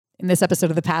In this episode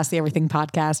of the Pass the Everything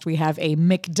podcast, we have a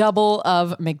McDouble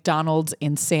of McDonald's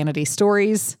insanity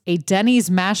stories, a Denny's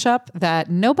mashup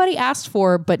that nobody asked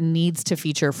for but needs to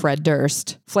feature Fred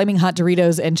Durst, Flaming Hot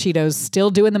Doritos and Cheetos still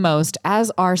doing the most,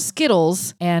 as are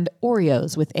Skittles and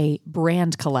Oreos with a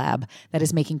brand collab that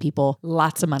is making people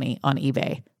lots of money on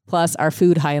eBay. Plus, our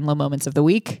food high and low moments of the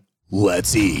week.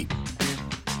 Let's eat.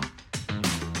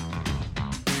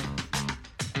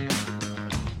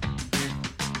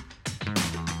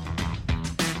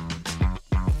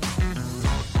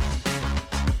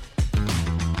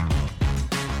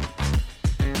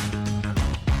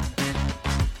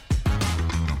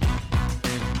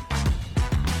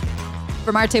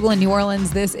 From our table in New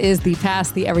Orleans, this is the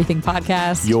Pass the Everything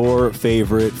podcast. Your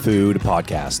favorite food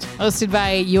podcast. Hosted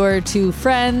by your two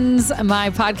friends. My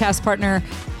podcast partner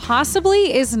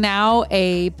possibly is now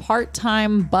a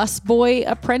part-time busboy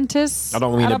apprentice. I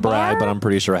don't mean at to a brag, bar. but I'm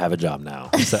pretty sure I have a job now.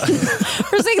 So.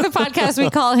 For sake of the podcast, we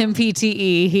call him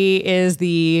PTE. He is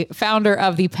the founder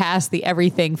of the Pass the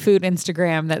Everything food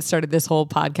Instagram that started this whole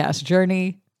podcast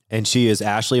journey. And she is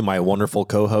Ashley, my wonderful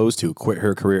co-host who quit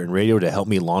her career in radio to help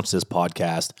me launch this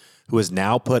podcast, who has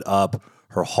now put up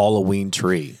her Halloween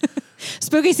tree.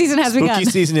 Spooky season has begun. Spooky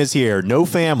season is here. No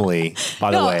family,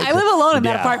 by the way. I live alone in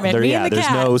that apartment. Me and the there's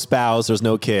cat. no spouse, there's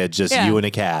no kids, just you and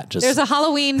a cat. There's a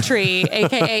Halloween tree,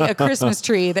 aka a Christmas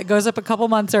tree, that goes up a couple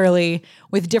months early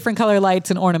with different color lights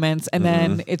and ornaments, and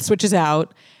then it switches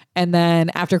out. And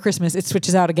then after Christmas, it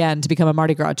switches out again to become a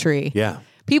Mardi Gras tree. Yeah.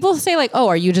 People say like, oh,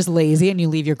 are you just lazy and you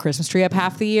leave your Christmas tree up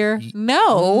half the year?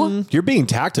 No. You're being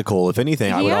tactical. If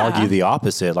anything, I would Yeah. argue the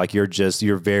opposite. Like you're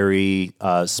very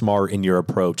smart in your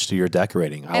approach to your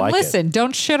decorating. I And like listen, it.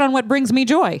 don't shit on what brings me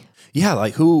joy. Yeah,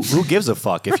 like who gives a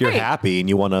fuck if you're Right. happy and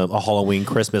you want a Halloween,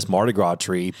 Christmas, Mardi Gras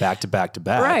tree back to back to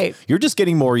back. Right. You're just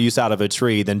getting more use out of a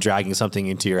tree than dragging something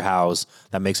into your house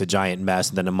that makes a giant mess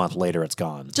and then a month later it's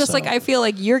gone. Just So- like I feel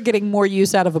like you're getting more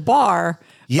use out of a bar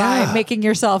by making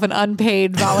yourself an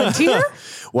unpaid volunteer.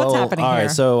 What's happening all here?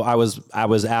 right, so I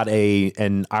was at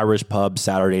an Irish pub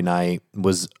Saturday night,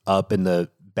 was up in the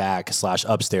back /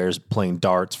 upstairs playing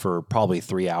darts for probably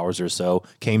 3 hours or so.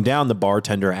 Came down, the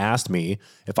bartender asked me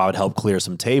if I would help clear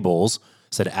some tables.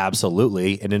 Said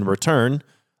absolutely, and in return,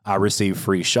 I received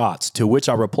free shots. To which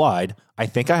I replied, "I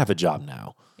think I have a job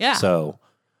now." Yeah. So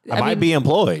I might mean, be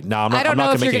employed. Now I'm not. I don't I'm not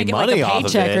know if gonna you're make going any to get like money a off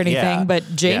of paycheck it. or anything, Yeah. but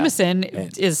Jameson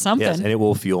is something. Yes, and it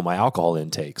will fuel my alcohol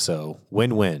intake. So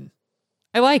win-win.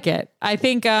 I like it. I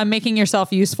think making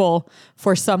yourself useful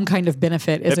for some kind of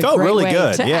benefit is It a felt great really way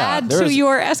good. to Yeah, add there to was-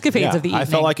 your escapades of the evening. I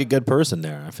felt like a good person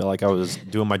there. I felt like I was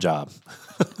doing my job.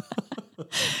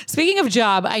 Speaking of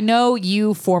job, I know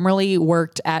you formerly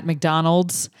worked at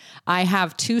McDonald's. I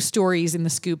have two stories in the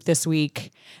scoop this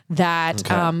week that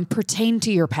pertain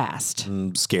to your past.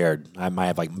 I'm scared. I might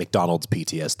have like McDonald's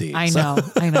PTSD. I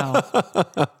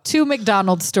know. Two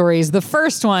McDonald's stories. The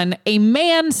first one, a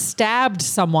man stabbed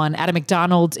someone at a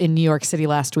McDonald's in New York City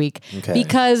last week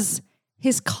because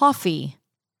his coffee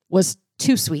was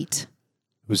too sweet.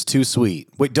 It was too sweet.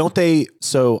 Wait, don't they?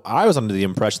 So I was under the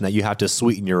impression that you have to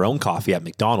sweeten your own coffee at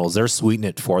McDonald's. They're sweetening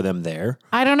it for them there.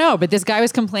 I don't know, but this guy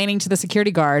was complaining to the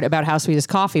security guard about how sweet his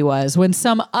coffee was when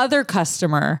some other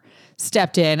customer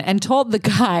stepped in and told the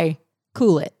guy,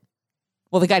 cool it.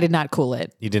 Well, the guy did not cool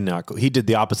it. He did not. He did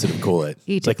the opposite of cool it.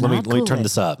 He It's did like, let me not cool turn it.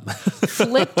 this up.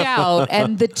 Flipped out,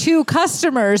 and the two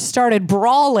customers started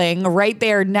brawling right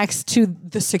there next to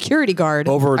the security guard.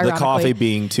 Over the ironically. coffee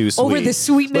being too sweet. Over the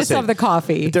sweetness Listen, of the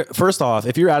coffee. First off,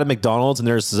 if you're at a McDonald's and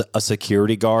there's a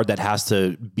security guard that has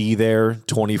to be there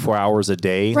 24 hours a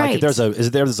day, like Right.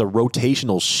 if there's a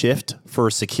rotational shift for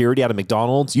security at a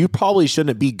McDonald's, you probably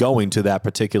shouldn't be going to that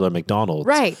particular McDonald's.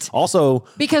 Right. Also,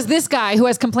 Because this guy who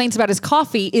has complaints about his coffee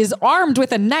is armed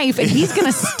with a knife and he's going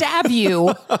to stab you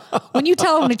when you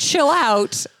tell him to chill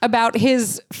out about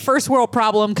his first world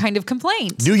problem kind of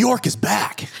complaint. New York is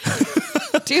back.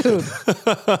 Dude,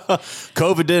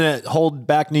 COVID didn't hold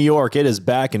back New York. It is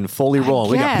back and fully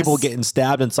rolling. We got guess. people getting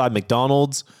stabbed inside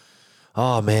McDonald's.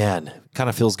 Oh man, kind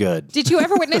of feels good. did you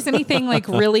ever witness anything like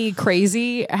really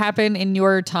crazy happen in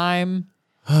your time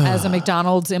as a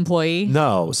McDonald's employee?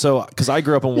 No, so because I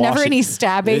grew up in Washington, Never any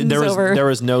stabbings over. There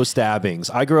was no stabbings.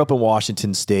 I grew up in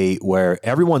Washington State, where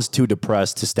everyone's too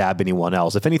depressed to stab anyone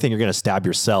else. If anything, you're going to stab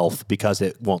yourself because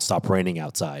it won't stop raining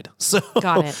outside. So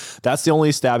Got it. that's the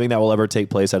only stabbing that will ever take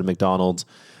place at a McDonald's.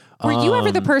 Were you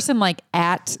ever the person like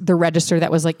at the register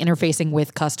that was like interfacing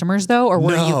with customers though? Or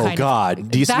were you kind God.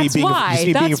 Do you see me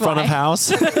being in front of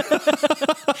house?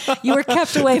 You were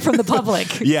kept away from the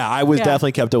public. Yeah, I was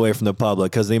definitely kept away from the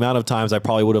public because the amount of times I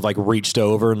probably would have like reached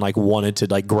over and like wanted to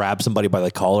like grab somebody by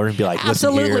the collar and be like, listen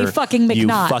absolutely here, fucking you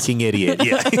McNaught. fucking idiot.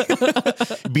 Yeah.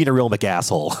 Being a real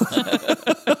McAsshole.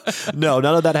 No,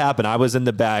 none of that happened. I was in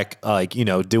the back, like, you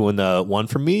know, doing the one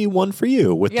for me, one for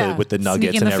you with the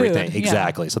nuggets Sneaking and the everything. food.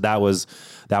 Exactly. So that was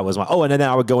my, and then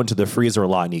I would go into the freezer a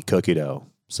lot and eat cookie dough.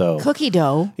 So Cookie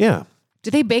dough. yeah. Do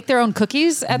they bake their own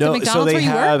cookies at the McDonald's where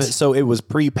you worked? So it was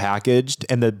pre-packaged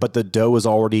but the dough was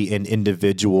already in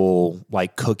individual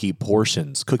like cookie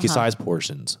portions, size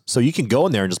portions. So you can go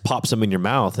in there and just pop some in your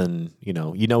mouth and you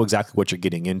know exactly what you're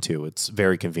getting into. It's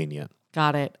very convenient.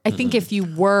 Got it. I think if you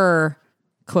were,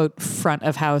 quote, front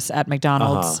of house at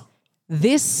McDonald's,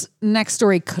 this next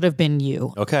story could have been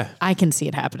you. Okay. I can see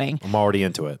it happening. I'm already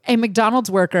into it. A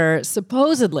McDonald's worker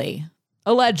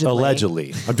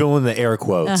allegedly, I'm doing the air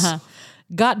quotes.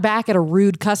 got back at a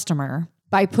rude customer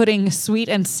by putting sweet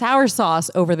and sour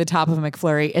sauce over the top of a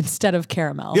McFlurry instead of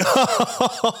caramel.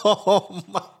 Oh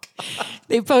my God.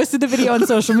 They posted the video on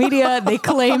social media. They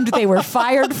claimed they were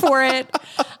fired for it.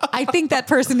 I think that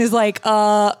person is like,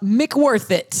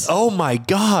 McWorth it. Oh my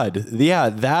God. Yeah,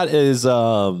 that is,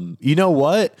 you know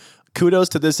what? Kudos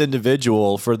to this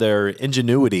individual for their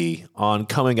ingenuity on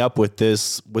coming up with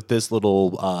this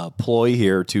little ploy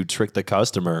here to trick the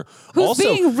customer. Who's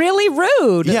also being really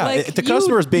rude. Yeah, like, if the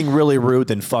customer is being really rude,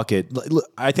 then fuck it.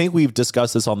 I think we've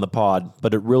discussed this on the pod,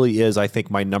 but it really is, I think,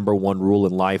 my number one rule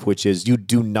in life, which is you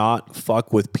do not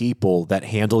fuck with people that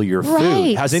handle your food.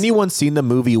 Right. Has anyone seen the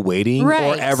movie Waiting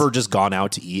Right. or ever just gone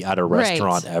out to eat at a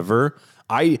restaurant ever?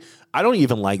 I don't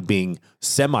even like being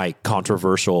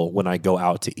semi-controversial when I go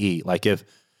out to eat. Like if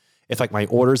like my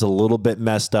order's a little bit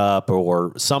messed up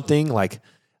or something, like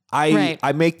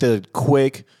I make the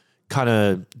quick kind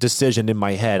of decision in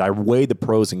my head. I weigh the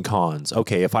pros and cons.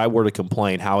 Okay, if I were to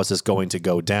complain, how is this going to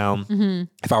go down? Mm-hmm.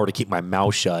 If I were to keep my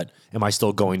mouth shut, am I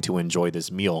still going to enjoy this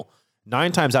meal?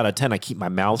 9 times out of 10, I keep my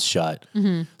mouth shut.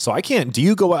 Mm-hmm. So I can't. Do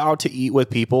you go out to eat with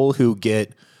people who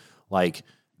get like,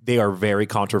 they are very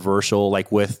controversial,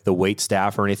 like with the wait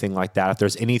staff or anything like that? If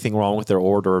there's anything wrong with their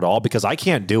order at all, because I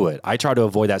can't do it. I try to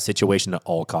avoid that situation at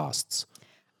all costs.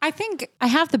 I think I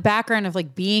have the background of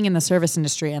like being in the service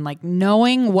industry and like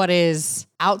knowing what is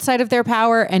outside of their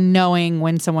power and knowing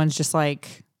when someone's just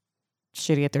like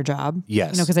shitty at their job.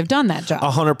 Yes. Because I've done that job.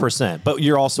 100%. But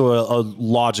you're also a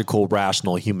logical,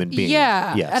 rational human being.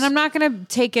 Yeah. Yes. And I'm not going to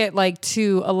take it like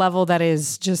to a level that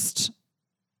is just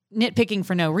nitpicking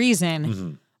for no reason.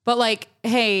 Mm-hmm. But like,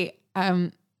 hey,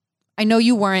 I know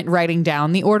you weren't writing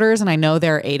down the orders, and I know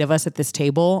there are 8 of us at this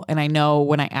table, and I know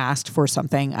when I asked for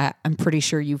something, I'm pretty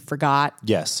sure you forgot.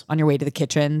 Yes. On your way to the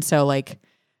kitchen. So like,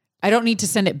 I don't need to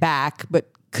send it back, but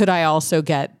could I also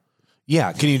get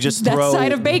can you just that throw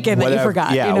side of bacon that you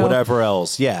forgot? Yeah, you know? whatever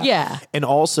else. Yeah. Yeah. And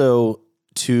also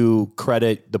to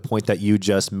credit the point that you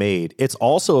just made, it's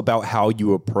also about how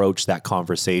you approach that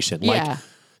conversation. Yeah. Like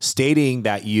stating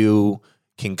that you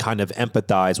can kind of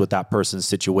empathize with that person's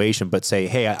situation, but say,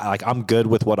 hey, I'm good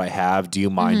with what I have. Do you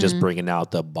mind just bringing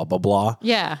out the blah, blah, blah?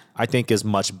 Yeah. I think is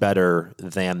much better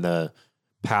than the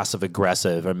passive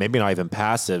aggressive, or maybe not even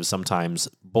passive, sometimes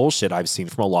bullshit I've seen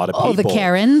from a lot of people. Oh, the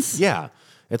Karens? Yeah.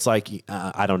 It's like,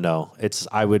 I don't know.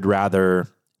 I would rather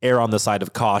err on the side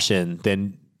of caution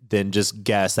than just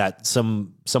guess that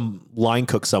some line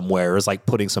cook somewhere is like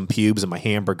putting some pubes in my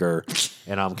hamburger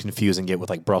and I'm confusing it with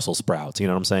like Brussels sprouts. You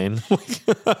know what I'm saying?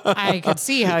 I could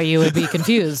see how you would be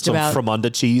confused some about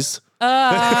Fromunda cheese.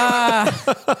 I'm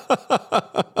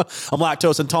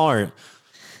lactose intolerant.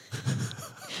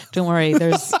 Don't worry.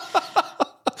 There's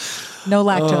no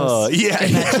lactose.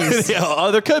 In that cheese.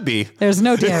 Yeah. There could be. There's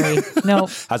no dairy. No.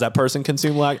 Has that person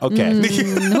consumed lactose? Okay.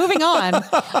 Moving on.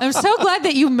 I'm so glad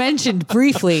that you mentioned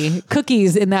briefly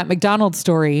cookies in that McDonald's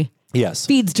story. Yes.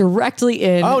 Feeds directly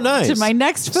in nice. to my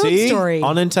next food story.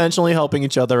 Unintentionally helping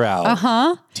each other out.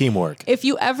 Uh-huh. Teamwork. If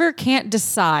you ever can't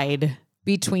decide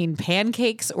between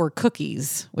pancakes or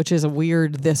cookies, which is a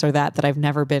weird this or that I've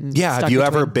never been. Yeah. stuck Have you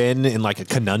between. ever been in like a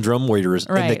conundrum where you're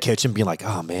in the kitchen being like,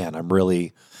 oh man, I'm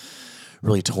really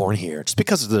torn here. Just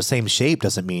because they're the same shape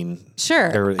doesn't mean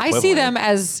sure. I see them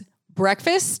as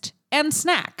breakfast and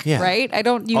snack, right? I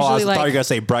don't usually thought you were going to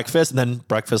say breakfast and then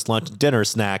breakfast, lunch, dinner,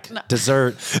 snack,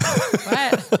 dessert.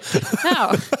 What?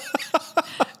 No.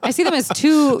 I see them as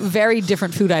 2 very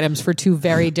different food items for 2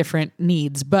 very different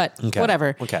needs, but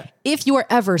whatever. Okay. If you are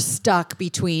ever stuck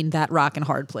between that rock and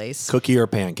hard place, Cookie or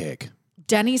pancake?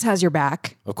 Denny's has your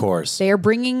back. Of course. They are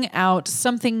bringing out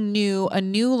something new, a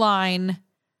new line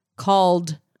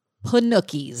called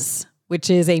Panookies, which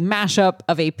is a mashup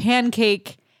of a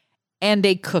pancake and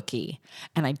a cookie.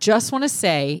 And I just want to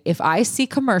say, if I see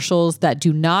commercials that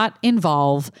do not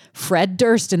involve Fred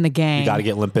Durst in the gang, You got to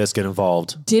get Limp Bizkit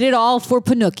involved. did it all for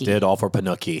Panookie. Did all for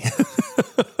Panookie.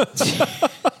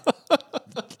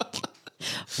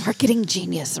 Marketing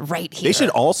genius right here. They should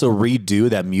also redo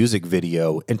that music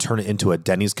video and turn it into a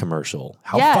Denny's commercial.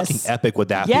 How Yes. fucking epic would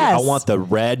that Yes. be? I want the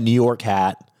red New York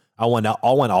hat. I want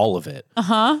all of it.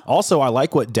 Also, I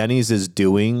like what Denny's is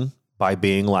doing by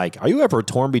being like, are you ever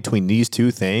torn between these two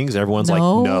things? And everyone's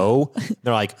No. like, no.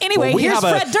 They're like, Anyway, we here's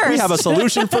Fred we Durst. have a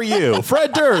solution for you.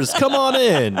 Fred Durst, come on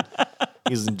in.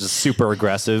 He's just super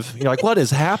aggressive. You're like, what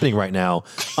is happening right now?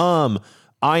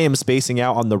 I am spacing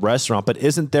out on the restaurant, but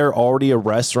isn't there already a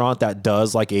restaurant that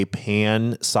does like a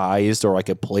pan-sized or like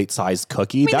a plate-sized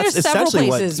cookie? I mean, there's several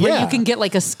places where you can get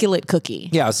like a skillet cookie.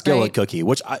 Yeah, a skillet right? cookie,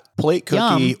 plate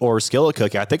cookie Yum. or skillet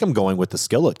cookie. I think I'm going with the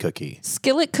skillet cookie.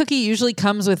 Skillet cookie usually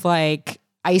comes with like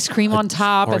ice cream on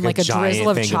top Or and like a giant drizzle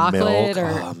of thing chocolate. milk.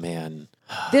 Or Oh, man.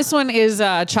 this one is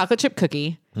a chocolate chip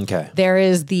cookie. Okay. There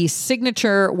is the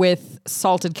signature with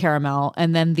salted caramel,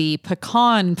 and then the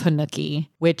pecan panookie,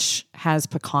 which has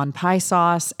pecan pie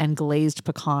sauce and glazed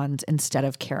pecans instead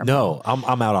of caramel. No, I'm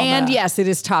out on And that. yes, it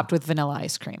is topped with vanilla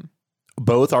ice cream.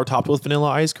 Both are topped with vanilla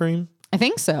ice cream. I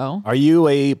think so. Are you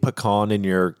a pecan in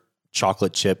your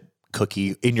chocolate chip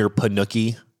cookie, in your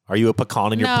panookie? Are you a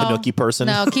pecan in your panookie person?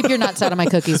 No, keep your nuts out of my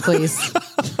cookies, please.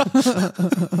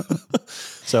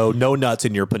 So no nuts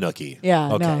in your panookie.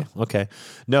 Yeah, Okay. no. Okay.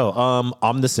 No,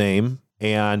 I'm the same.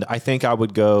 And I think I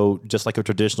would go just like a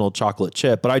traditional chocolate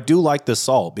chip, but I do like the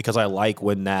salt because I like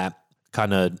when that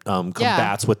kind of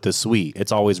combats with the sweet.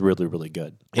 It's always really, really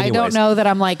good. I don't Anyways, know that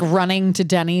I'm like running to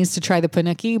Denny's to try the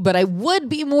panookie, but I would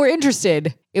be more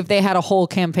interested if they had a whole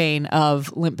campaign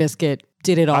of Limp Bizkit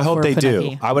did it all I hope for they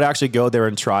panookie. do. I would actually go there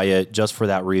and try it just for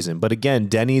that reason. But again,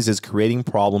 Denny's is creating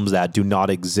problems that do not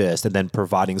exist and then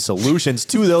providing solutions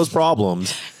to those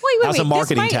problems as a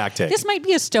marketing tactic. This might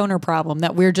be a stoner problem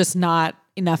that we're just not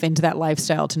enough into that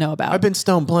lifestyle to know about. I've been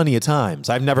stoned plenty of times.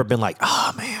 I've never been like,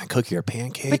 oh man, cookie or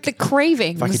pancake. But the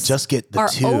cravings If I could just get the are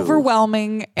two.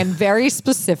 overwhelming and very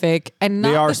specific and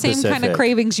They not are the same kind of specific.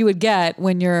 cravings you would get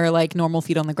when you're like normal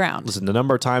feet on the ground. Listen, the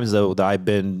number of times though that I've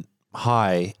been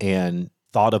high and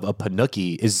thought of a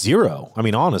panookie is zero. I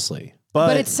mean, honestly.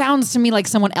 But it sounds to me like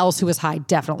someone else who was high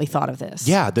definitely thought of this.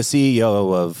 Yeah, the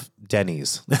CEO of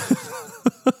Denny's.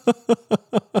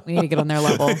 We need to get on their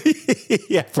level.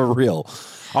 Yeah, for real.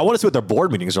 I want to see what their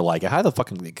board meetings are like. How the fuck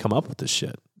did they come up with this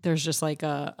shit? There's just like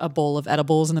a bowl of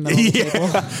edibles in the middle of the table.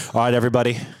 All right,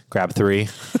 everybody, grab 3.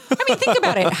 I mean, think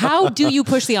about it. How do you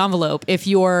push the envelope if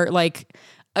you're like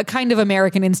a kind of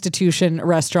American institution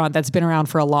restaurant that's been around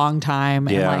for a long time?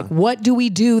 And Yeah. like, what do we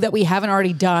do that we haven't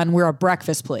already done? We're a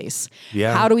breakfast place.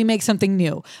 Yeah. How do we make something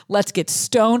new? Let's get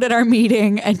stoned at our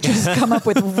meeting and just come up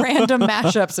with random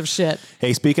mashups of shit.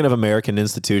 Hey, speaking of American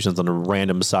institutions, on a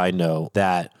random side note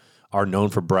that are known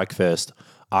for breakfast,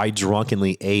 I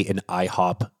drunkenly ate an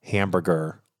IHOP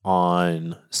hamburger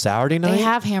on Saturday night. They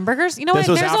have hamburgers? You know This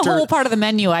what? was There's after- a whole part of the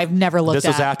menu I've never looked This at.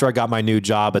 was after I got my new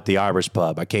job at the Irish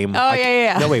pub. I came. Oh,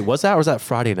 yeah. No, wait, was that or was that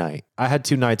Friday night? I had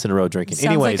 2 nights in a row drinking. Sounds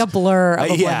Anyways, like a blur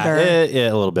of a yeah, blender.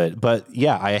 yeah, a little bit. But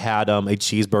yeah, I had a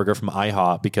cheeseburger from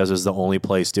IHOP because it was the only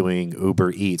place doing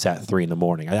Uber Eats at 3 a.m.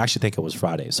 I actually think it was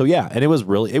Friday. So yeah, and it was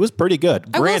pretty good.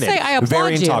 I will Granted, say I applaud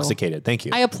very you. intoxicated. Thank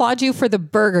you. I applaud you for the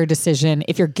burger decision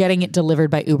if you're getting it delivered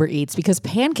by Uber Eats because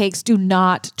pancakes do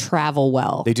not travel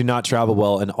well. They do not travel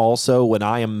well. And also, when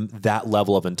I am that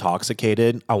level of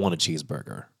intoxicated, I want a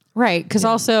cheeseburger. Right. Because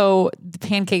also the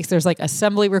pancakes, there's like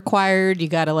assembly required. You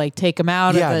got to like take them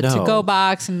out Yeah, of the no. to-go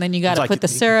box and then you got to It's put the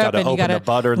syrup and you got open to the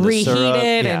butter and the reheat syrup.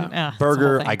 it. Yeah. And, it's a whole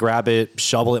burger, thing. I grab it,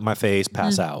 shovel it in my face,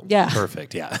 pass out. yeah.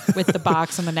 Perfect. Yeah. With the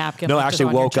box and the napkin. No, I like, just actually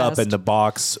on your woke up chest. and the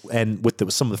box and with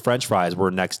some of the French fries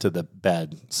were next to the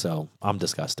bed. So I'm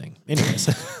disgusting. Anyways.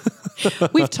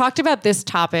 We've talked about this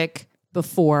topic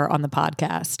before on the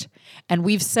podcast. And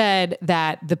we've said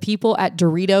that the people at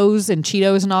Doritos and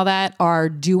Cheetos and all that are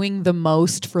doing the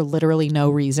most for literally no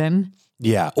reason.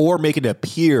 Yeah. Or making it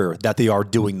appear that they are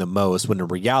doing the most when in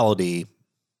reality,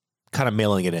 kind of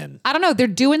mailing it in. I don't know. They're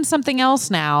doing something else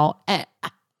now. And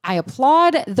I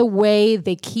applaud the way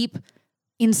they keep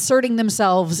inserting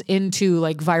themselves into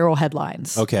like viral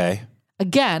headlines. Okay.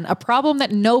 Again, a problem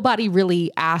that nobody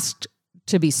really asked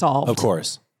to be solved. Of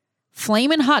course.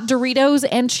 Flamin' Hot Doritos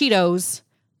and Cheetos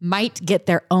might get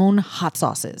their own hot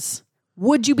sauces.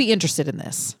 Would you be interested in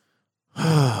this?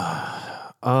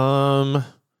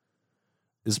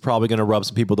 This is probably going to rub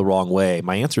some people the wrong way.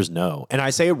 My answer is no. And I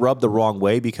say rub the wrong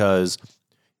way because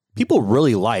people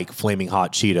really like Flaming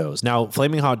Hot Cheetos. Now,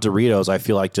 Flaming Hot Doritos, I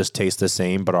feel like just taste the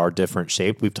same, but are different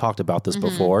shaped. We've talked about this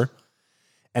before,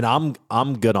 and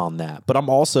I'm good on that. But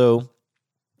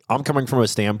I'm coming from a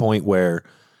standpoint where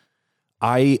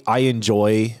I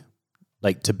enjoy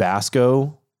like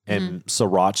Tabasco and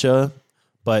sriracha,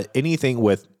 but anything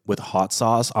with hot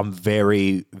sauce, I'm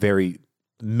very, very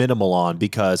minimal on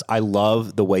because I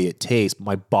love the way it tastes.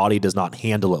 My body does not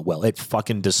handle it well. It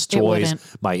fucking destroys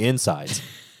my insides.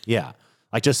 Yeah.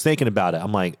 Like just thinking about it,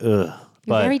 I'm like, ugh.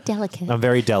 You're very delicate. I'm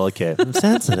very delicate. I'm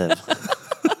sensitive.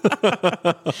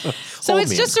 So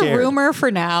it's just a rumor for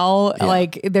now. Yeah.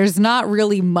 Like there's not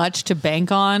really much to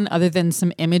bank on other than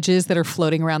some images that are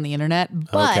floating around the internet.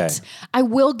 But I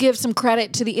will give some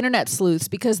credit to the internet sleuths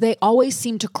because they always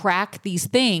seem to crack these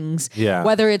things. Yeah.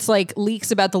 Whether it's like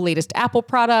leaks about the latest Apple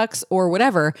products or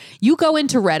whatever. You go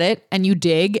into Reddit and you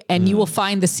dig and you will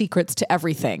find the secrets to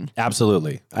everything.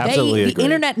 Absolutely. Absolutely agree. The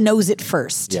internet knows it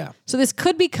first. Yeah. So this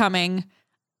could be coming.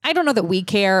 I don't know that we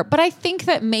care, but I think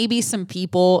that maybe some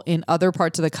people in other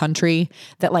parts of the country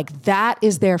that like that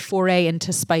is their foray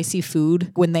into spicy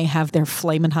food when they have their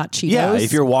Flamin' Hot Cheetos. Yeah,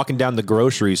 if you're walking down the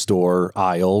grocery store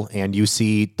aisle and you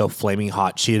see the Flaming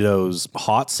Hot Cheetos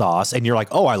hot sauce and you're like,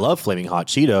 oh, I love Flaming Hot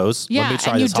Cheetos. Yeah, let me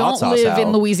try and you this hot sauce don't live out.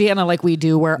 in Louisiana like we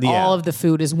do where all of the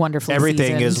food is wonderfully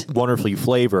Everything seasoned. is wonderfully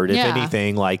flavored. If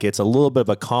anything, like it's a little bit of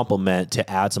a compliment to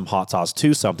add some hot sauce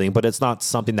to something, but it's not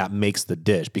something that makes the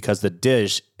dish because the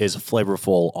dish is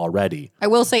flavorful already. I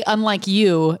will say, unlike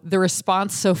you, the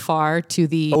response so far to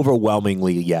the...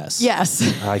 Overwhelmingly, yes. Yes.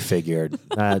 I figured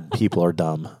people are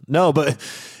dumb. No, but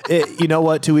you know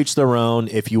what? To each their own.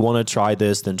 If you want to try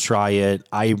this, then try it.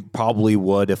 I probably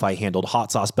would if I handled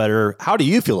hot sauce better. How do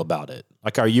you feel about it?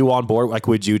 Like, are you on board? Like,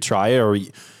 would you try it or...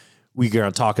 we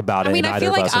going to talk about it. I mean, I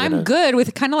feel like I'm good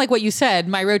with kind of like what you said,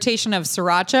 my rotation of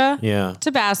sriracha,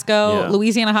 Tabasco,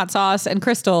 Louisiana hot sauce, and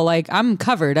Crystal. Like I'm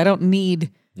covered. I don't need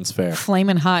That's fair.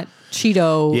 Flamin' Hot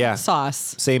Cheeto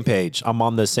sauce. Same page. I'm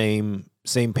on the same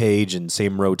page and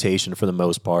same rotation for the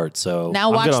most part. So now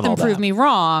watch them prove me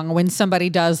wrong when somebody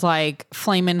does like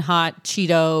Flamin' Hot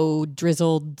Cheeto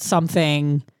drizzled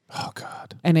something. Oh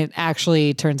God. And it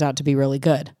actually turns out to be really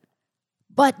good.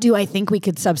 But do I think we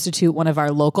could substitute one of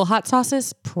our local hot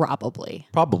sauces? Probably.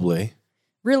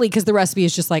 Really, because the recipe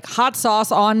is just like hot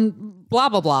sauce on blah,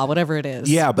 blah, blah, whatever it is.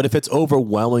 Yeah, but if it's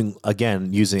overwhelming,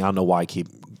 again, I don't know why I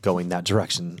keep going that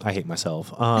direction. I hate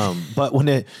myself. But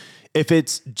if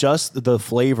it's just the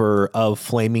flavor of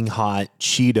Flaming Hot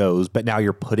Cheetos, but now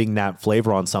you're putting that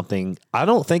flavor on something, I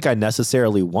don't think I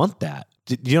necessarily want that.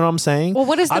 Do you know what I'm saying? Well,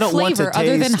 what is the flavor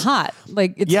other than hot?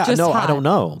 Like it's just hot. I don't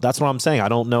know. That's what I'm saying. I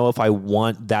don't know if I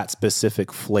want that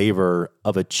specific flavor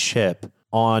of a chip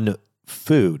on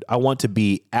food. I want to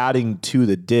be adding to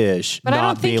the dish. But I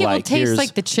don't think it will taste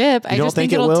like the chip. I just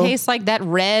think it'll taste like that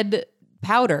red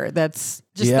powder that's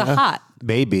just the hot.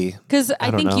 Maybe. Because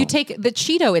I think you take the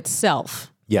Cheeto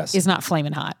itself is not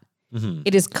Flamin' Hot. Mm-hmm.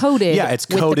 It is coated it's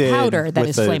coated with the powder that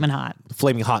is Flamin' Hot.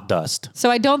 Flaming Hot dust. So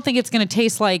I don't think it's going to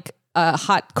taste like a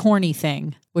hot corny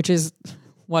thing, which is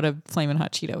what a Flamin'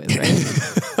 Hot Cheeto is,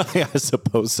 right? I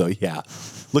suppose so, yeah.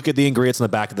 Look at the ingredients on the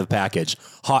back of the package.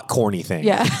 Hot corny thing.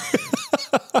 Yeah.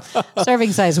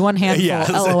 Serving size, one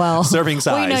handful, LOL. Serving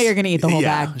size. We know you're going to eat the whole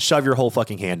bag. Shove your whole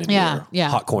fucking hand in your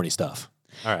hot corny stuff.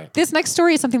 All right. This next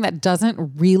story is something that doesn't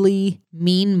really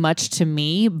mean much to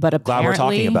me, but apparently... Glad we're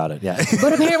talking about it, yeah.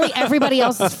 But apparently everybody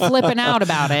else is flipping out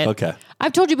about it. Okay.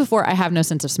 I've told you before, I have no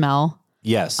sense of smell.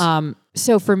 Yes.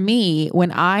 So for me,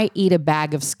 when I eat a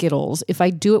bag of Skittles, if I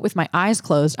do it with my eyes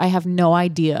closed, I have no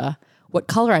idea what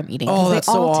color I'm eating. Oh, that's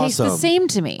they all so taste the awesome. same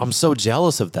to me. I'm so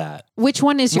jealous of that. Which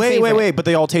one is your favorite? Wait. But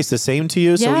they all taste the same to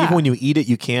you? So Yeah. even when you eat it,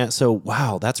 you can't. So,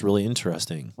 wow, that's really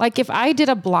interesting. Like if I did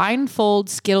a blindfold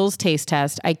Skittles taste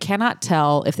test, I cannot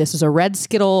tell if this was a red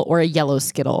Skittle or a yellow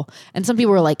Skittle. And some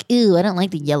people were like, ew, I don't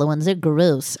like the yellow ones. They're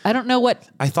gross. I don't know what.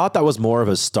 I thought that was more of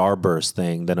a Starburst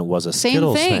thing than it was a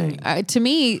Skittles thing. To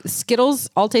me, Skittles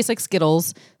all taste like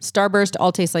Skittles. Starburst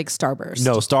all taste like Starburst.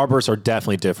 No, Starbursts are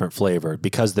definitely different flavored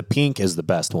because the pink is the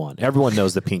best one. Everyone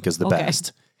knows the pink is the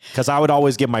best. Because I would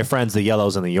always give my friends the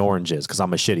yellows and the oranges because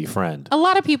I'm a shitty friend. A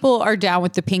lot of people are down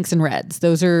with the pinks and reds.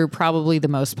 Those are probably the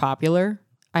most popular.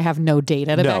 I have no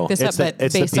data to back this up, but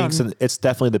based on... it's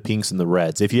definitely the pinks and the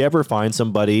reds. If you ever find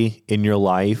somebody in your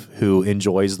life who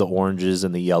enjoys the oranges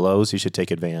and the yellows, you should take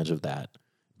advantage of that.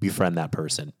 Befriend that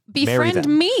person. Befriend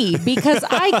me because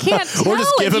I can't tell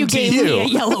if you gave me a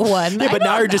yellow one. Yeah, but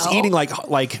now you're just eating like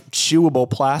chewable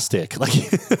plastic. Like,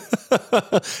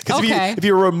 because if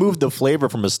you remove the flavor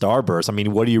from a Starburst, I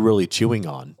mean, what are you really chewing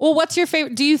on? Well, what's your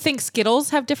favorite? Do you think Skittles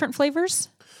have different flavors?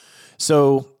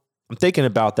 So I'm thinking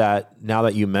about that now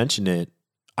that you mention it.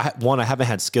 I haven't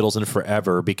had Skittles in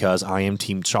forever because I am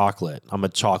team chocolate. I'm a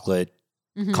chocolate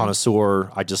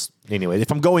connoisseur. Anyway,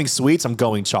 if I'm going sweets, I'm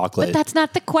going chocolate. But that's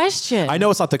not the question. I know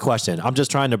it's not the question. I'm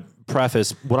just trying to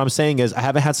preface what I'm saying is I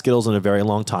haven't had Skittles in a very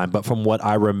long time, but from what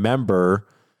I remember,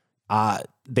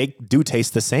 they do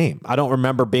taste the same. I don't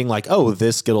remember being like, oh,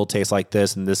 this Skittle tastes like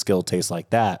this and this Skittle tastes like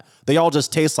that. They all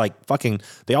just taste like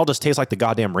the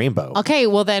goddamn rainbow. Okay,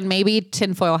 well then maybe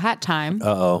tinfoil hat time.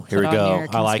 Uh-oh, here we go.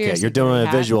 I like it. You're doing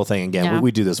a visual thing again. Yeah.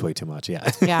 We do this way too much. Yeah.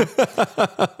 Yeah.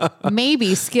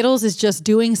 Maybe Skittles is just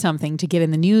doing something to get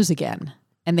in the news again.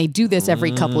 And they do this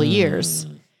every couple of years.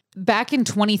 Back in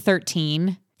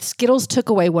 2013, Skittles took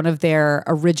away one of their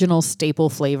original staple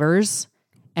flavors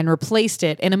and replaced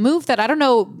it in a move that I don't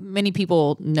know many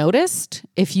people noticed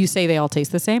if you say they all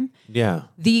taste the same. Yeah.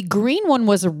 The green one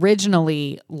was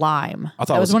originally lime.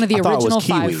 That was one of the original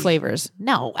 5 flavors.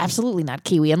 No, absolutely not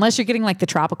kiwi, unless you're getting like the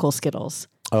tropical Skittles.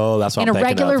 Oh, that's what in I'm a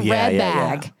thinking regular of. red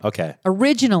bag. Yeah. Okay.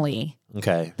 Originally,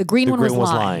 the green one was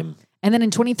lime. And then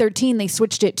in 2013, they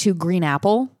switched it to green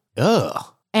apple. Ugh.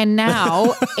 And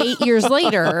now, 8 years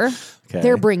later,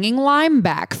 they're bringing lime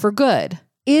back for good.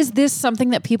 Is this something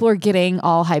that people are getting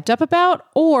all hyped up about?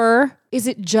 Or is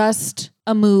it just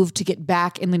a move to get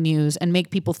back in the news and make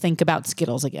people think about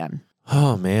Skittles again?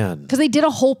 Oh, man. Because they did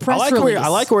a whole press release. I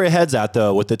like where your head's at,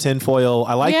 though, with the tinfoil.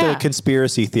 I like the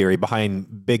conspiracy theory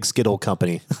behind Big Skittle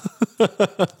Company.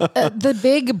 The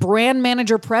big brand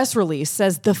manager press release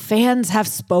says the fans have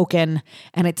spoken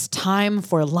and it's time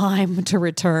for lime to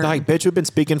return. Like, bitch, we've been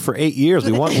speaking for 8 years.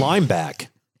 We want lime back.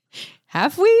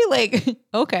 Have we? Like,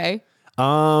 okay.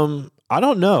 I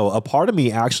don't know. A part of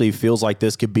me actually feels like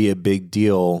this could be a big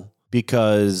deal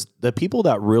because the people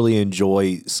that really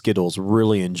enjoy Skittles.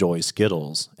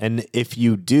 And if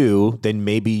you do, then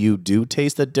maybe you do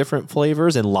taste the different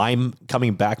flavors and lime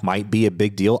coming back might be a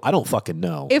big deal. I don't fucking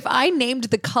know. If I named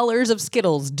the colors of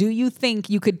Skittles, do you think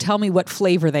you could tell me what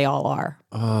flavor they all are?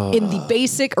 In the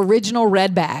basic original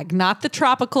red bag, not the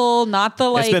tropical, not the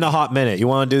like. It's been a hot minute. You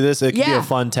want to do this? It could be a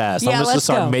fun test. I'm just going to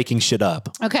start making shit up.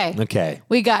 Okay.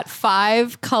 We got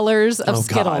 5 colors of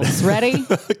Skittles. Ready?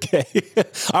 Okay.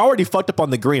 I already fucked up on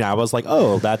the green. I was like,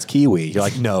 oh, that's kiwi. You're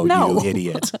like, no. You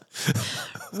idiot.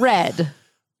 Red.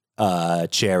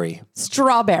 Cherry.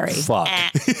 Strawberry. Fuck.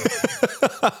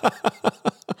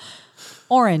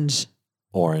 Orange.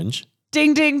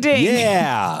 Ding, ding, ding.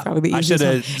 Yeah. Probably the easiest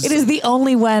one. It is the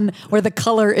only one where the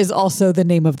color is also the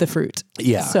name of the fruit.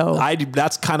 Yeah. So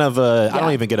that's kind of I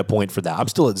don't even get a point for that. I'm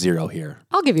still at 0 here.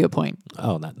 I'll give you a point.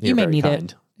 Oh, you may need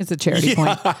it. It's a charity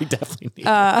point. I definitely need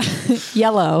it.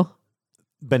 Yellow.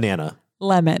 Banana.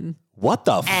 Lemon. What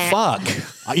the fuck?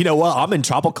 You know what? I'm in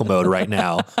tropical mode right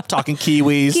now. I'm talking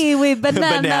kiwis. Kiwi,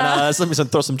 bananas. Let me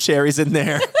throw some cherries in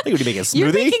there. I think we can make a smoothie.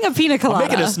 You're making a pina colada. I'm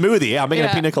making a smoothie. Yeah, I'm making a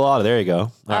pina colada. There you go.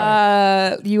 All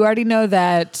right. You already know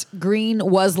that green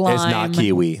was lime. It's not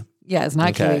kiwi. Yeah, it's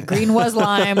not kiwi. Green was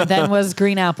lime, then was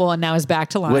green apple, and now is back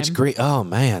to lime. Which green? Oh,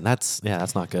 man. That's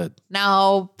not good.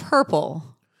 Now, purple.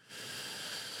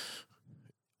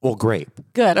 Well, grape.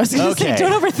 Good. I was going to say,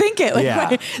 don't overthink it.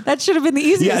 Like, that should have been the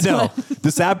easiest one.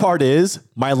 The sad part is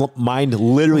my mind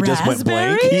literally just went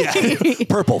blank. Yeah.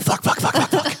 Purple. Fuck.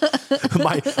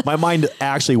 my mind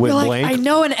actually went blank. I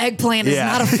know an eggplant is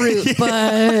not a fruit,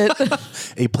 but...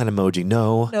 Eggplant emoji.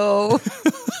 No.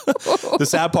 The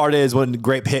sad part is when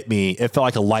grape hit me, it felt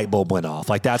like a light bulb went off.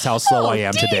 Like, that's how slow I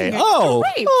am today.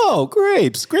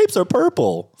 Grapes. Grapes are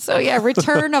purple. So,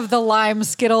 return of the lime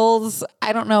Skittles.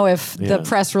 I don't know if the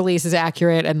press release is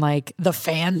accurate and like the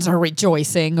fans are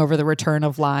rejoicing over the return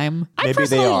of lime. I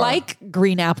personally like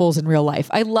green apples in real life.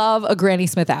 I love a Granny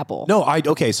Smith apple. No,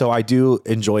 so I do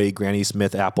enjoy a Granny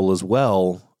Smith apple as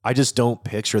well. I just don't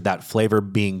picture that flavor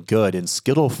being good in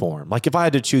Skittle form. Like if I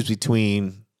had to choose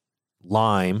between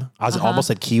lime, I was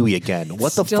almost at kiwi again.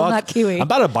 What the Still fuck? Not kiwi. I'm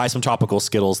about to buy some tropical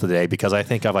Skittles today because I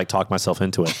think I've like talked myself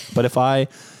into it. But if I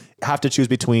have to choose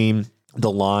between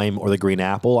the lime or the green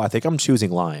apple, I think I'm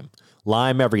choosing lime.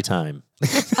 Lime every time.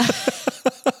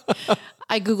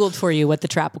 I Googled for you what the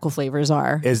tropical flavors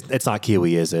are. It's not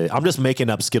kiwi, is it? I'm just making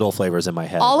up Skittle flavors in my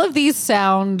head. All of these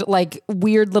sound like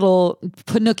weird little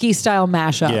Panuki style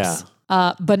mashups.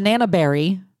 Yeah. Banana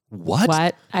berry.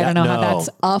 What? I don't know how that's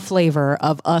a flavor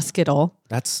of a Skittle.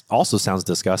 That's also sounds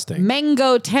disgusting.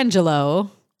 Mango tangelo.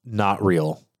 Not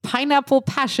real. Pineapple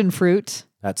passion fruit.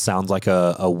 That sounds like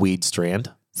a weed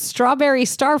strand. Strawberry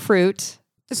starfruit.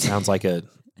 Sounds like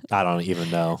I don't even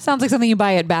know. Sounds like something you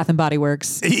buy at Bath and Body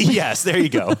Works. Yes, there you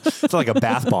go. It's like a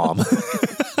bath bomb.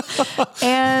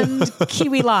 and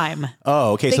kiwi lime.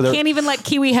 Oh, okay. They So can't even let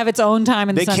kiwi have its own time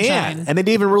in the they sunshine. can't. And they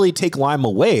didn't even really take lime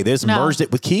away. They just merged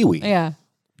it with kiwi. Yeah.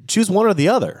 Choose one or the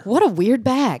other. What a weird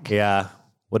bag. Yeah.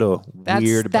 What a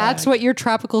weird bag. That's what your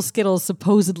tropical Skittles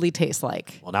supposedly taste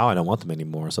like. Well, now I don't want them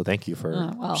anymore. So thank you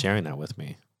for sharing that with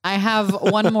me. I have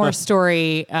one more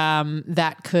story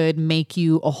that could make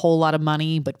you a whole lot of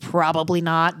money, but probably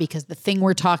not, because the thing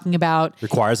we're talking about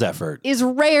Requires effort. is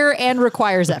rare and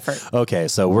requires effort. Okay,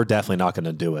 so we're definitely not going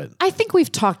to do it. I think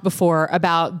we've talked before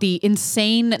about the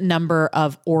insane number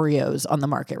of Oreos on the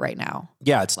market right now.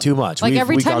 Yeah, it's too much. Like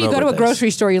every time you go to a grocery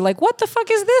store, you're like, what the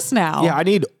fuck is this now? Yeah, I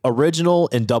need original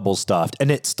and double stuffed, and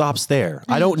it stops there.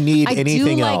 I don't need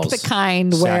anything I do else. like the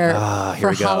kind where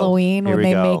for Halloween when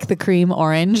they make the cream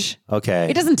orange. Okay.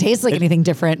 It doesn't taste like anything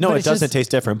different. No, but it doesn't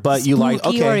taste different, but you like,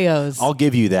 spooky okay, Oreos. I'll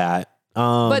give you that.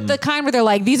 But the kind where they're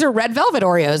like, these are red velvet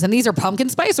Oreos and these are pumpkin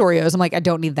spice Oreos. I'm like, I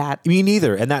don't need that. Me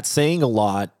neither. And that's saying a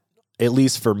lot, at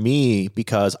least for me,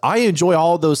 because I enjoy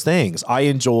all of those things. I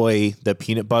enjoy the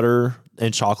peanut butter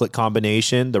and chocolate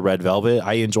combination, the red velvet.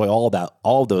 I enjoy all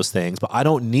of those things, but I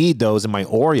don't need those in my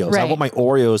Oreos. Right. I want my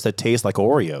Oreos that taste like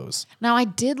Oreos. Now, I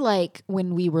did like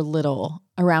when we were little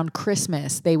around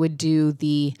Christmas, they would do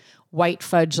the white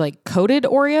fudge like coated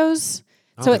Oreos.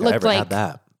 So it looked like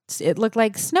that. It looked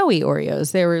like snowy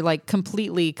Oreos. They were like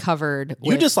completely covered.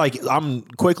 You just like, I'm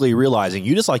quickly realizing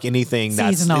you just like anything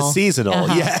that's seasonal.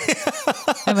 Uh-huh. Yeah.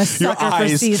 I'm a sucker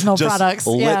for seasonal products.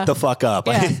 Lit the fuck up.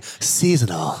 Yeah.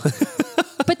 Seasonal.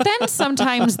 But then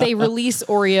sometimes they release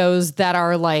Oreos that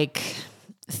are like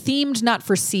themed not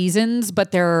for seasons,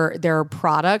 but they're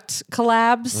product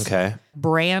collabs. Okay.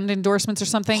 Brand endorsements or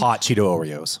something. Hot Cheeto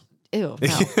Oreos. Ew,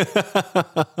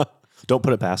 no. Don't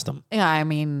put it past them. Yeah, I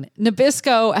mean,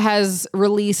 Nabisco has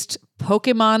released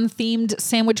Pokemon-themed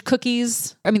sandwich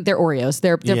cookies. I mean, they're Oreos.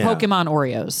 They're Pokemon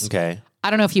Oreos. Okay. I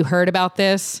don't know if you heard about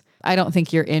this. I don't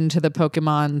think you're into the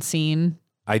Pokemon scene.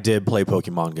 I did play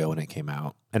Pokemon Go when it came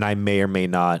out, and I may or may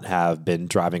not have been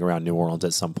driving around New Orleans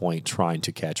at some point trying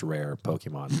to catch rare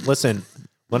Pokemon. Listen,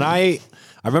 when I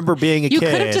remember being a kid. You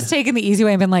could have just taken the easy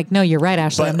way and been like, no, you're right,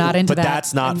 Ashley. I'm not into that. But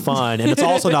that's not fun. And it's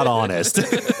also not honest.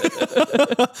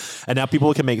 And now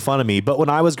people can make fun of me. But when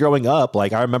I was growing up,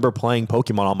 like I remember playing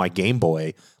Pokemon on my Game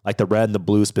Boy, like the red and the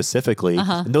blue specifically.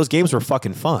 And those games were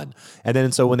fucking fun. And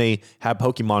then so when they had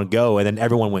Pokemon Go and then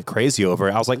everyone went crazy over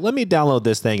it, I was like, let me download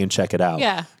this thing and check it out.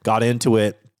 Yeah. Got into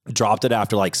it, dropped it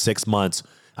after like 6 months.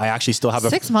 I actually still have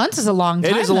 6 months is a long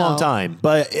time. It is a long time,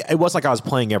 but it was like I was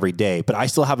playing every day. But I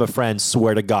still have a friend,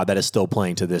 swear to God, that is still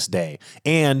playing to this day.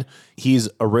 And he's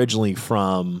originally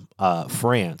from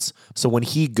France. So when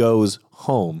he goes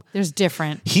home, there's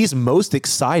different. He's most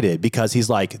excited because he's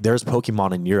like, there's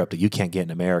Pokemon in Europe that you can't get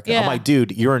in America. Yeah. I'm like,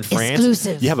 dude, you're in France.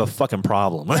 Exclusive. You have a fucking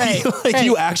problem. Right, like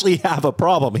you actually have a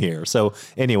problem here. So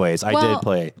anyways, I did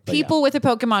play. People with a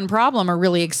Pokemon problem are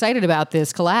really excited about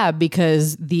this collab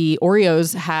because the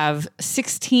Oreos have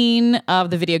 16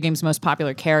 of the video game's most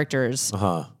popular characters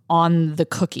on the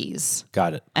cookies.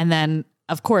 Got it. And then,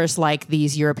 of course, like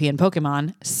these European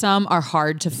Pokemon, some are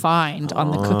hard to find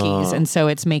on the cookies. And so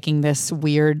it's making this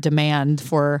weird demand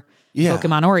for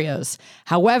Pokemon Oreos.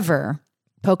 However,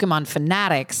 Pokemon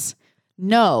fanatics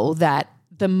know that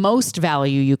the most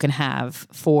value you can have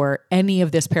for any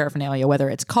of this paraphernalia, whether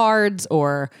it's cards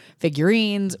or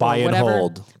figurines or whatever.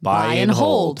 Buy and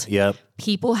hold. Yep.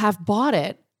 People have bought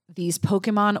it, these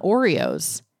Pokemon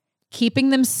Oreos, keeping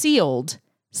them sealed,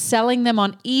 selling them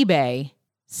on eBay.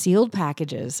 Sealed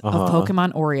packages of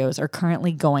Pokemon Oreos are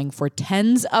currently going for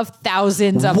tens of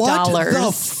thousands of dollars. What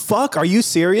the fuck? Are you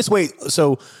serious? Wait,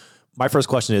 so my first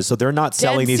question is, so they're not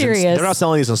selling these they're not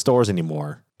selling these in stores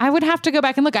anymore. I would have to go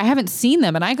back and look. I haven't seen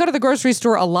them, and I go to the grocery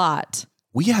store a lot.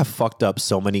 We have fucked up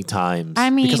so many times. I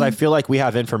mean, because I feel like we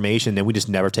have information and we just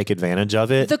never take advantage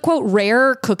of it. The quote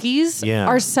rare cookies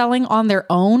are selling on their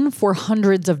own for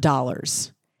hundreds of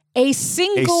dollars. A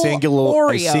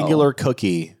singular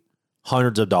cookie,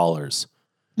 hundreds of dollars.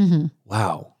 Mm-hmm.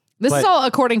 Wow. This is all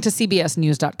according to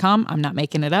CBSNews.com. I'm not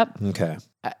making it up. Okay.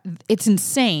 It's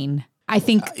insane. I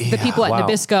think the people at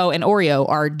Nabisco and Oreo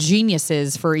are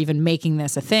geniuses for even making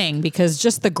this a thing because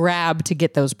just the grab to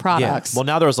get those products. Yeah. Well,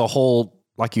 now there's a whole,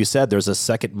 like you said, there's a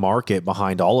second market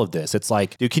behind all of this. It's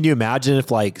like, dude, can you imagine if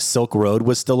like Silk Road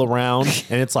was still around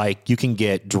and it's like, you can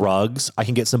get drugs. I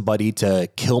can get somebody to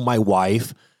kill my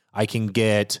wife. I can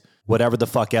get whatever the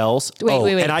fuck else.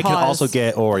 Wait, and I can also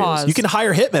get Oreos. Pause. You can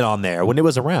hire Hitman on there when it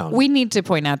was around. We need to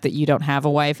point out that you don't have a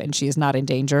wife and she is not in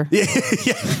danger.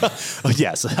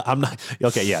 Yes, I'm not.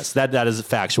 Okay, yes, that is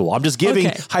factual. I'm just giving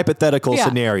Okay. hypothetical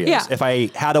scenarios. Yeah. If I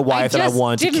had a wife that I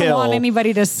wanted to didn't kill, want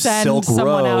anybody to send Silk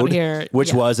someone Road, out here.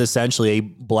 which was essentially a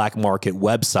black market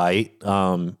website.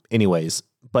 Anyways.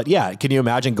 But yeah, can you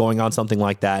imagine going on something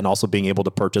like that and also being able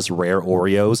to purchase rare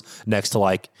Oreos next to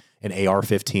like an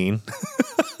AR-15?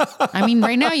 I mean,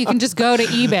 right now you can just go to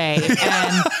eBay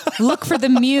and look for the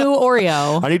Mew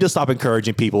Oreo. I need to stop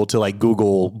encouraging people to like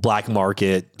Google black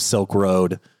market Silk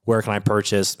Road. Where can I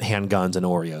purchase handguns and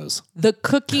Oreos? The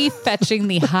cookie fetching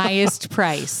the highest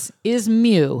price is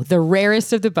Mew, the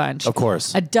rarest of the bunch. Of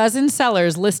course. A dozen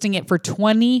sellers listing it for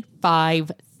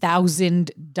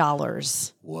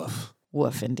 $25,000. Woof.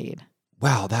 Woof, indeed.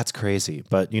 Wow, that's crazy.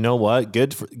 But you know what?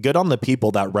 Good on the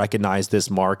people that recognize this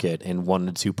market and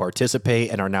wanted to participate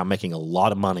and are now making a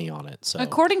lot of money on it. So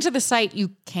According to the site,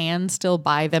 you can still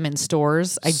buy them in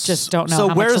stores. I just don't know So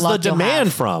how where's much the love you'll demand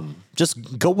have. from?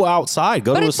 Just go outside,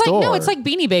 go But to a it's like, store. no, it's like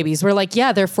Beanie Babies. We're like,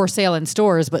 yeah, they're for sale in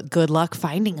stores, but good luck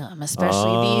finding them,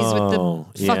 especially these with the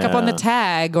fuck up on the yeah.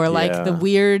 tag or like Yeah. the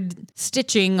weird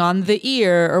stitching on the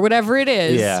ear or whatever it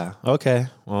is. Yeah. Okay.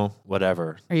 Well,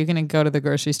 whatever. Are you going to go to the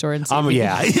grocery store and see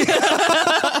Yeah.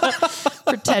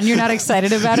 pretend you're not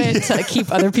excited about it to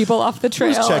keep other people off the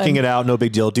trail? Just checking it out. No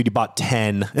big deal. Dude, you bought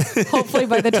 10. Hopefully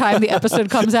by the time the episode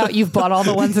comes out, you've bought all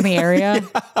the ones in the area.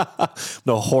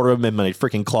 No, hoard them in my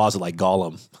freaking closet like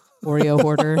Gollum. Oreo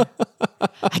hoarder.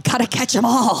 I got to catch them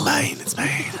all. Mine. It's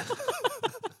mine.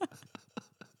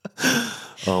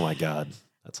 Oh my God.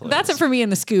 That's it for me in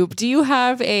the scoop. Do you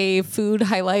have a food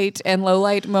highlight and low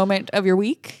light moment of your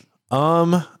week?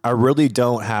 I really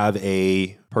don't have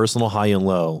a personal high and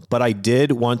low, but I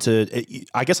did want to,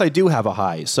 I guess I do have a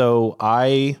high. So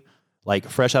I, like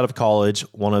fresh out of college,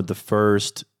 one of the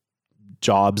first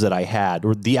jobs that I had,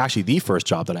 or the first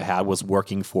job that I had was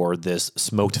working for this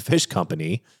smoked fish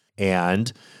company.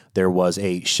 And there was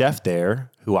a chef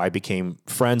there who I became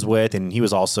friends with. And he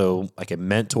was also like a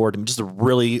mentor to me, just a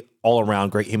really all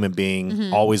around great human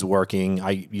being, always working.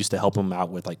 I used to help him out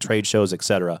with like trade shows,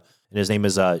 etc. And his name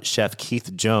is Chef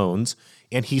Keith Jones.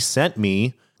 And he sent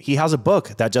me, he has a book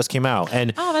that just came out.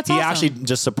 And that's he awesome. actually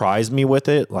just surprised me with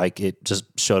it. Like it just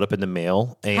showed up in the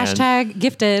mail. And Hashtag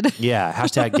gifted. yeah,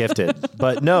 hashtag gifted.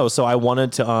 But no, so I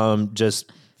wanted to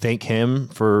just thank him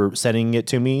for sending it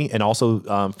to me and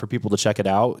also for people to check it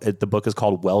out. The book is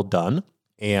called Well Done.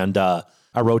 And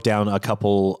I wrote down a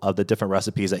couple of the different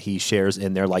recipes that he shares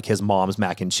in there, like his mom's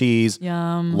mac and cheese,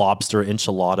 lobster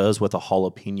enchiladas with a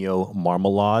jalapeno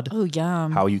marmalade. Oh,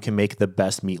 yum. How you can make the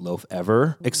best meatloaf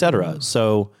ever, etc.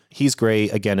 So he's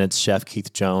great. Again, it's Chef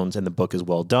Keith Jones, and the book is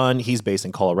Well Done. He's based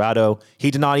in Colorado. He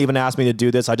did not even ask me to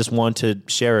do this. I just wanted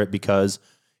to share it because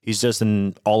he's just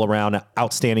an all-around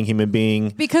outstanding human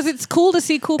being. Because it's cool to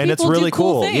see cool people And it's really do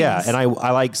cool things. Yeah, and I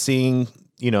like seeing,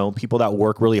 people that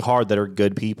work really hard, that are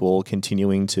good people,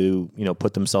 continuing to,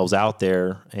 put themselves out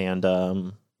there. And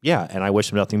and I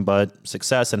wish him nothing but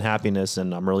success and happiness,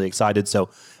 and I'm really excited.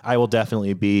 So I will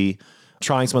definitely be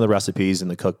trying some of the recipes in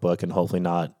the cookbook and hopefully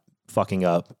not fucking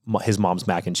up his mom's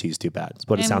mac and cheese too bad.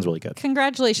 But it sounds really good.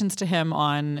 Congratulations to him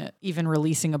on even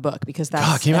releasing a book, because that's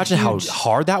God, can you imagine how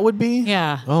hard that would be?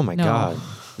 Yeah. Oh my God.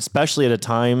 Especially at a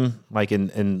time like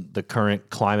in the current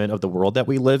climate of the world that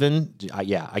we live in. I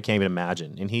can't even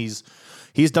imagine. And he's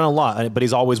done a lot, but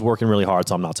he's always working really hard,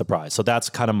 so I'm not surprised. So that's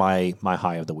kind of my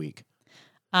high of the week.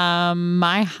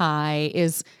 My high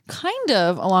is kind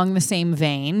of along the same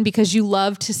vein, because you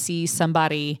love to see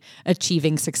somebody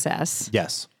achieving success.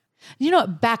 Yes. You know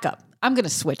what? Back up. I'm going to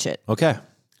switch it. Okay.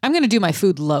 I'm going to do my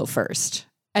food low first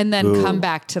and then come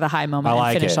back to the high moment I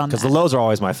like and finish it on that. because the lows are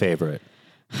always my favorite.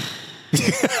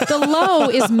 The low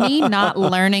is me not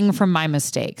learning from my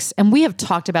mistakes. And we have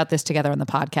talked about this together on the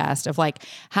podcast of like,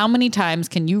 how many times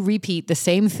can you repeat the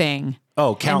same thing?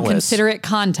 Oh, countless. And consider it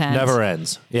content. Never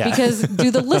ends. Yeah. Because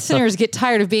do the listeners get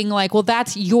tired of being like, well,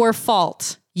 that's your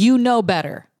fault. You know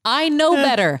better. I know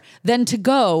better than to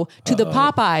go to the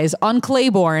Popeyes on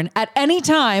Claiborne at any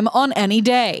time on any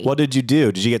day. What did you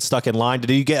do? Did you get stuck in line? Did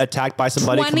you get attacked by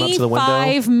somebody coming up to the window?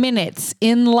 25 minutes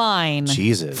in line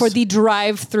Jesus. for the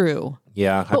drive-through.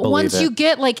 Yeah, I But believe once it. you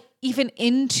get like even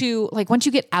into like once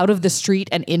you get out of the street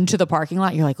and into the parking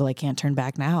lot, you're like, well, I can't turn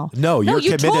back now. No, you're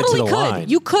you committed totally to the could. line.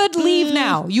 You could leave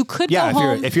now. You could go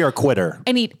home if you're a quitter.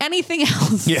 and eat anything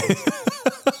else. Yeah.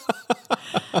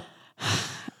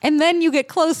 And then you get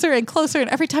closer and closer, and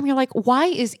every time you're like, why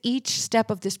is each step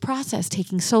of this process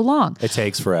taking so long? It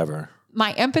takes forever.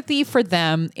 my empathy for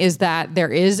them is that there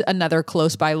is another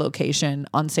close by location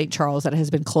on St. Charles that has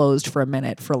been closed for a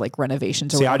minute for like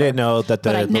renovations. See, I didn't know that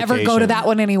but I never go to that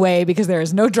one anyway because there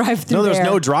is no drive-through. No, there's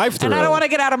no drive-through. And I don't want to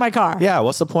get out of my car. Yeah,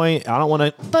 what's the point? I don't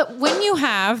want to. But when you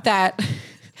have that,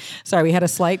 sorry, we had a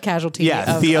slight casualty.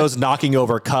 Yeah, Theo's knocking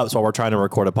over cups while we're trying to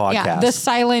record a podcast. Yeah, the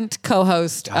silent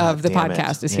co-host of the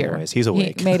podcast is here. Anyways, he's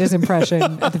awake. He made his impression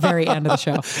at the very end of the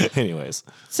show. Anyways.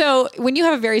 So when you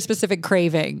have a very specific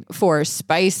craving for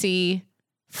spicy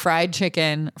fried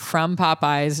chicken from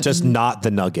Popeyes. Just not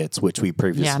the nuggets, which we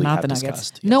previously have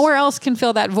discussed. Yes. Nowhere else can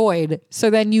fill that void. So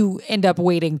then you end up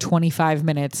waiting 25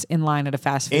 minutes in line at a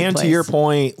fast food And place. to your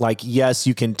point, like, yes,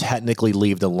 you can technically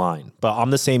leave the line, but I'm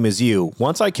the same as you.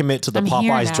 Once I commit to the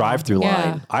Popeyes drive-through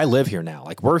line, I live here now.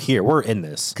 Like, we're here. We're in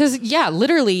this. Because,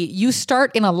 literally, you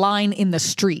start in a line in the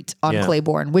street on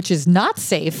Claiborne, which is not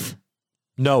safe.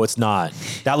 No, it's not.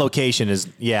 That location is,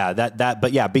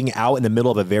 but being out in the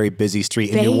middle of a very busy street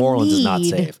in New Orleans is not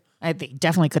safe. They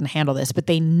definitely couldn't handle this, but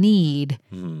they need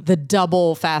the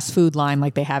double fast food line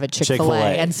like they have at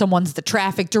Chick-fil-A. And someone's the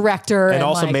traffic director. And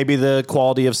also maybe the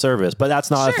quality of service, but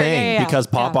that's not a thing because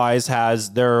Popeyes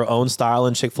has their own style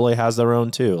and Chick-fil-A has their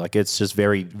own too. Like, it's just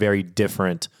very, very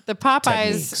different. The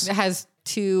Popeyes has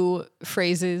two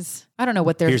phrases. I don't know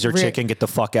what they're. Here's your chicken, get the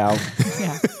fuck out.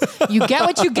 You get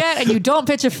what you get and you don't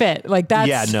pitch a fit. Like, that's.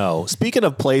 Yeah, no. Speaking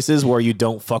of places where you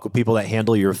don't fuck with people that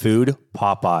handle your food,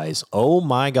 Popeyes. Oh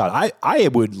my God. I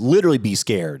would literally be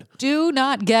scared. Do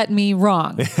not get me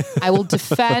wrong. I will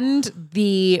defend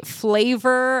the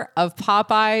flavor of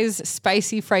Popeyes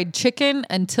spicy fried chicken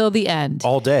until the end.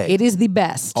 All day. It is the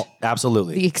best. Oh,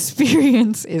 absolutely. The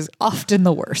experience is often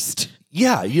the worst.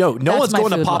 Yeah, no one's going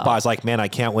to Popeyes like, man, I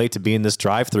can't wait to be in this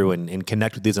drive-thru and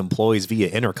connect with these employees via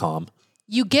intercom.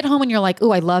 You get home and you're like,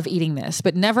 oh, I love eating this.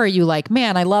 But never are you like,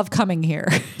 man, I love coming here.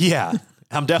 Yeah,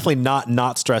 I'm definitely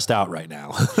not stressed out right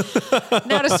now.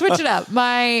 Now, to switch it up,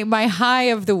 my high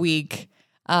of the week,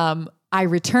 I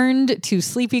returned to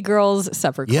Sleepy Girls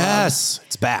Supper Club. Yes,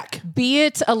 it's back. Be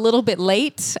it a little bit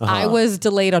late, I was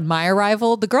delayed on my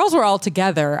arrival. The girls were all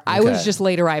together. Okay. I was just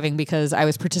late arriving because I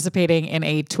was participating in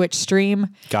a Twitch stream.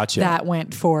 Gotcha. That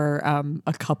went for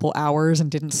a couple hours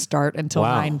and didn't start until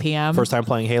 9 p.m. First time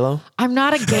playing Halo? I'm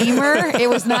not a gamer. It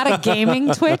was not a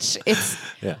gaming Twitch.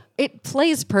 It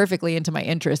plays perfectly into my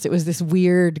interest. It was this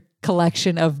weird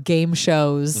collection of game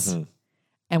shows. Mm-hmm.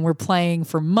 And we're playing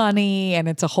for money and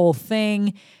it's a whole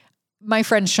thing. My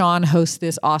friend Sean hosts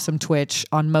this awesome Twitch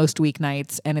on most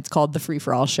weeknights and it's called The Free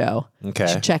For All Show. Okay. You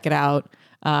should check it out.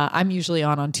 I'm usually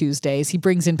on Tuesdays. He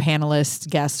brings in panelists,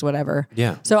 guests, whatever.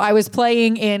 Yeah. So I was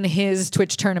playing in his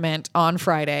Twitch tournament on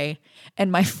Friday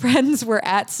and my friends were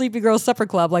at Sleepy Girls Supper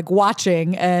Club, like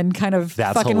watching and kind of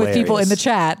fucking with people in the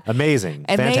chat. Amazing.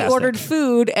 And Fantastic. they ordered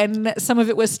food and some of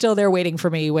it was still there waiting for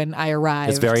me when I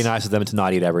arrived. It's very nice of them to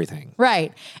not eat everything.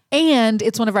 Right. And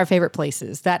it's one of our favorite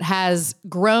places that has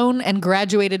grown and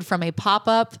graduated from a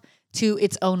pop-up to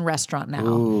its own restaurant now.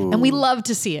 Ooh. And we love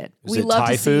to see it. Is it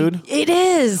Thai food? It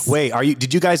is. Wait,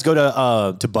 did you guys go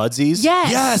to Budsy's? Yes.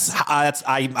 Yes.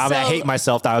 I hate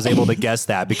myself that I was able to guess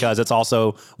that because it's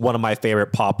also one of my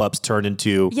favorite pop-ups turned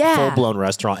into full-blown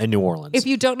restaurant in New Orleans. If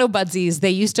you don't know Budsy's, they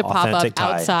used to Authentic pop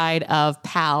up Thai. Outside of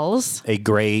Pal's. A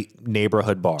great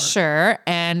neighborhood bar. Sure.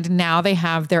 And now they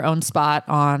have their own spot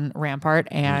on Rampart.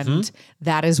 And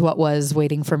that is what was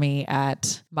waiting for me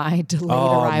at my delayed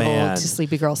arrival to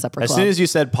Sleepy Girl Supper Club. As soon as you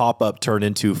said pop-up turned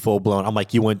into full-blown, I'm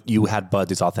like, you had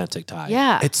Budsy's Authentic Thai.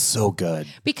 Yeah. It's so good.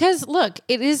 Because look,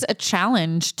 it is a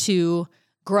challenge to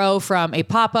grow from a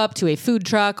pop-up to a food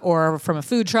truck or from a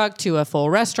food truck to a full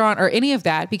restaurant or any of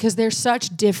that because they're such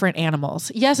different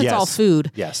animals. Yes, it's all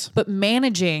food. Yes. But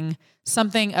managing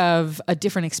something of a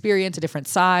different experience, a different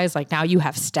size, like now you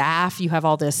have staff, you have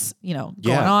all this,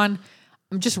 going on.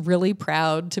 I'm just really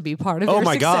proud to be part of your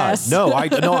success.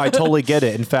 God. No, I totally get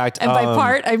it. In fact, and by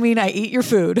part, I mean I eat your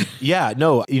food. Yeah,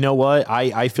 no, you know what?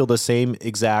 I feel the same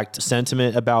exact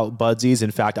sentiment about Budsy's.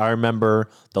 In fact, I remember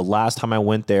the last time I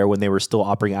went there when they were still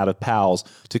operating out of Pal's,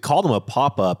 to call them a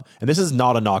pop-up, and this is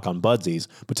not a knock on Budsy's,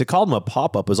 but to call them a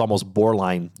pop-up was almost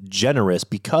borderline generous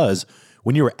because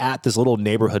when you were at this little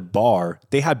neighborhood bar,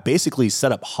 they had basically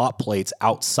set up hot plates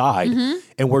outside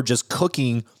and were just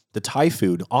cooking the Thai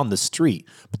food on the street.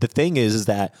 But the thing is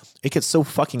that it gets so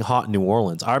fucking hot in New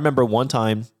Orleans. I remember one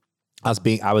time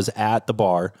I was at the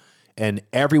bar and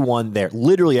everyone there,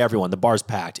 literally everyone, the bar's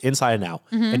packed inside and out,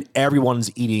 and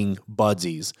everyone's eating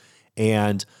Budsy's.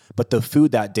 And but the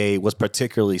food that day was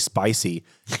particularly spicy.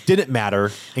 Didn't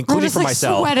matter, including just, for like,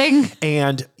 myself. sweating.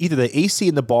 And either the AC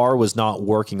in the bar was not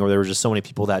working or there were just so many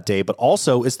people that day, but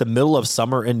also it's the middle of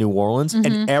summer in New Orleans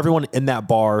and everyone in that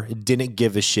bar didn't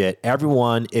give a shit.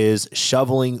 Everyone is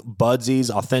shoveling Budsies,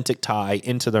 authentic Thai,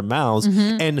 into their mouths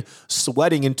and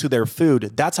sweating into their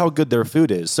food. That's how good their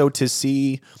food is. So to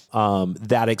see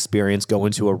that experience go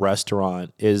into a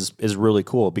restaurant is really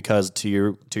cool because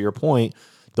to your point,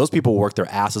 those people work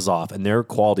their asses off and their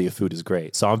quality of food is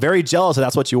great. So I'm very jealous that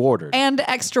that's what you ordered. And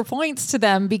extra points to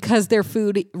them because their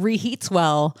food reheats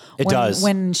well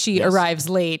when she arrives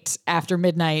late after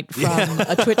midnight from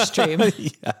a Twitch stream.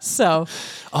 Yes. So,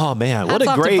 oh man, what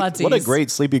a great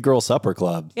Sleepy Girl Supper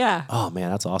Club. Yeah. Oh man,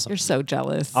 that's awesome. You're so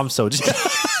jealous. I'm so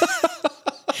jealous.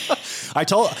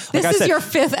 This is your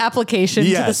fifth application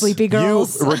to the Sleepy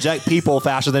Girls. You reject people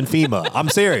faster than FEMA. I'm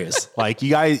serious. Like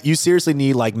you seriously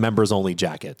need like members only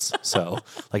jackets. So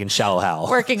like in Shallow Hal.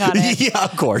 Working on it. Yeah,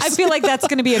 of course. I feel like that's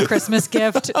going to be a Christmas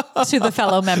gift to the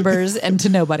fellow members and to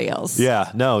nobody else. Yeah,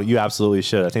 no, you absolutely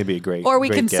should. I think it'd be a great Or we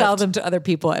can gift. sell them to other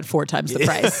people at 4 times the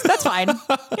price. That's fine.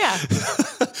 Yeah.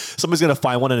 Somebody's going to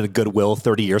find one in a Goodwill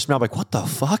 30 years from now. I'm like, what the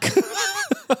fuck?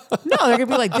 No, they're going to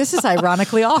be like, this is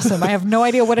ironically awesome. I have no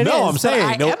idea what it is. No, I'm saying.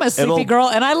 I am a sleepy girl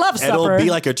and I love supper. It'll be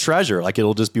like a treasure. Like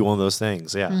it'll just be one of those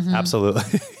things. Yeah,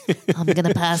 absolutely. I'm going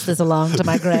to pass this along to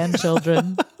my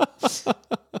grandchildren.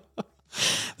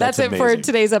 That's it for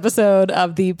today's episode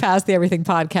of the Pass the Everything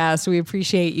podcast. We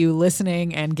appreciate you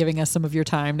listening and giving us some of your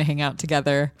time to hang out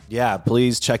together. Yeah,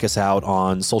 please check us out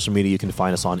on social media. You can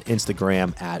find us on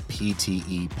Instagram at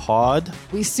PTE Pod.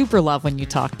 We super love when you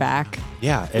talk back.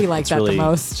 Yeah, we like that really the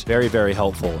most. Very, very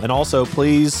helpful. And also,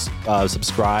 please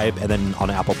subscribe and then on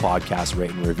Apple Podcasts,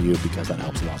 rate and review because that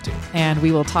helps a lot too. And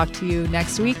we will talk to you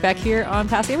next week back here on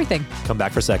Pass the Everything. Come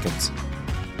back for seconds.